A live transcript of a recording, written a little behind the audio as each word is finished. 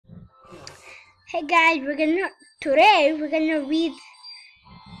Hey guys, today we're gonna read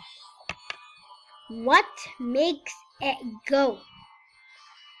What Makes It Go.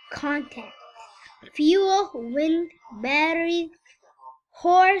 Content: fuel, wind, batteries,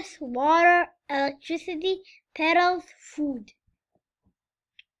 horse, water, electricity, pedals, food.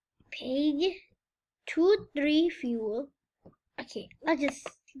 Page 2-3, fuel. Okay, let's just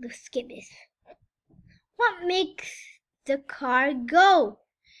skip this. What makes the car go?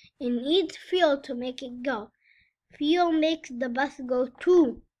 It needs fuel to make it go. Fuel makes the bus go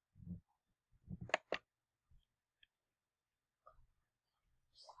too.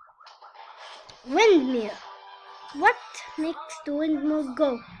 Windmill. What makes the windmill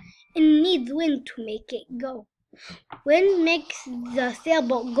go? It needs wind to make it go. Wind makes the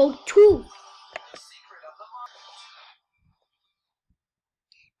sailboat go too.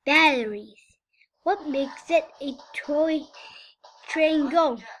 Batteries. What makes it a toy train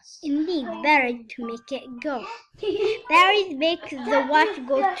go? It needs batteries to make it go. Batteries make the watch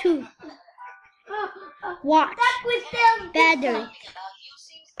go too. Watch. Batteries.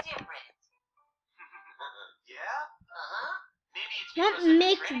 What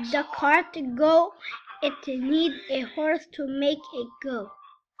makes the cart go? It needs a horse to make it go.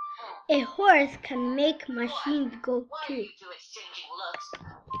 A horse can make machines go too.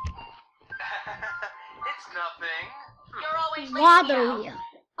 It's nothing. Water wheel.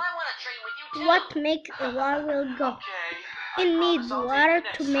 What makes a water wheel go? It needs water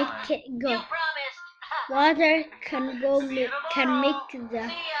to make it go. Water can make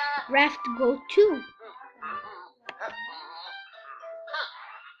the raft go too.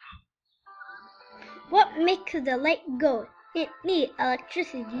 What makes the light go? It needs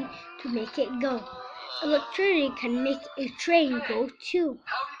electricity to make it go. Electricity can make a train go too.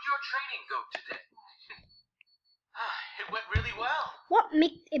 How did your training go today? It went really well. What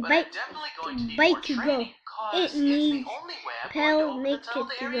makes a bike go? It needs pedal to make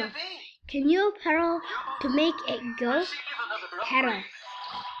it go. Can you pedal to make it go? Pedal.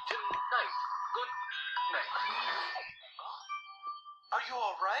 Are you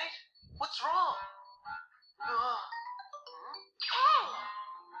all right? What's wrong?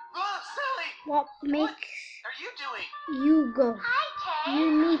 Sally! What makes are you doing? you go? Hi, Kay. You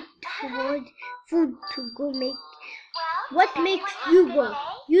need food to go make. What makes you go?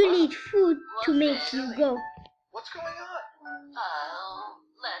 You need food to make you go. What's going on? Oh,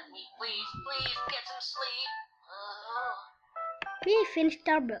 let me please get some sleep. We finished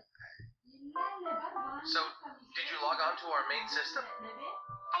our book. So, did you log on to our main system?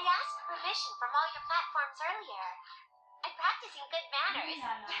 I asked permission from all your platforms earlier. I'm practicing good manners.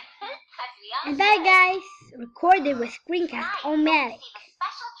 As we all And that, guys, recorded with Screencast-O-Matic.